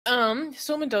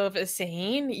Somadov is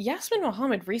saying, Yasmin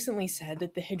Mohammed recently said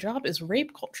that the hijab is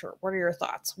rape culture. What are your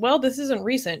thoughts? Well, this isn't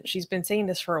recent. She's been saying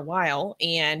this for a while,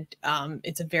 and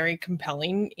it's a very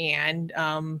compelling and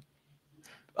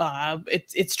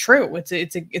it's true.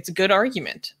 It's a good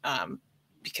argument.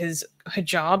 Because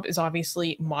hijab is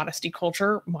obviously modesty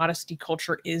culture. Modesty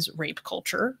culture is rape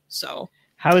culture. So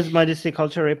how is modesty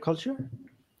culture rape culture?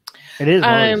 It is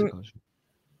modesty culture.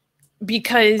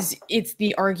 Because it's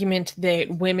the argument that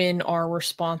women are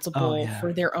responsible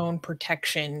for their own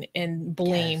protection and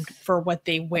blamed for what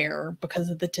they wear because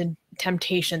of the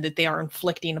temptation that they are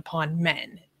inflicting upon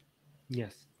men.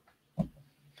 Yes.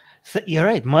 So you're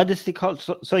right. Modesty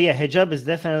culture. So yeah, hijab is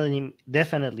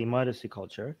definitely modesty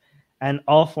culture. And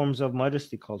all forms of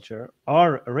modesty culture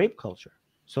are rape culture.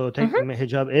 So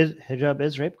hijab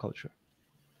is rape culture.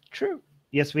 True.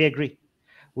 Yes, we agree.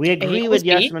 We agree with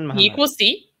Yasmin Mohammed. E equals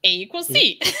C. A equals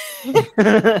C.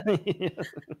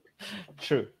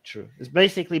 True. It's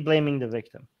basically blaming the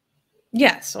victim.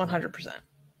 Yes, 100%.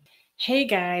 Hey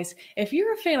guys, if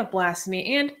you're a fan of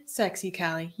blasphemy and sexy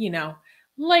Callie,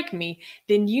 like me,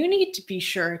 then you need to be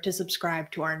sure to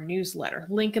subscribe to our newsletter.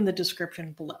 Link in the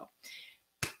description below.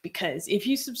 Because if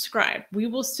you subscribe, we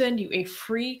will send you a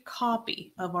free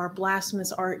copy of our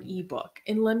Blasphemous Art ebook.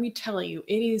 And let me tell you,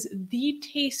 it is the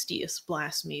tastiest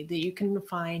blasphemy that you can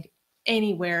find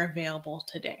anywhere available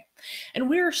today. And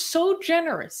we are so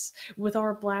generous with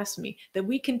our blasphemy that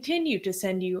we continue to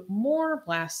send you more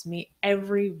blasphemy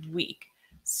every week.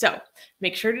 So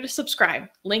make sure to subscribe.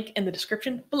 Link in the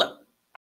description below.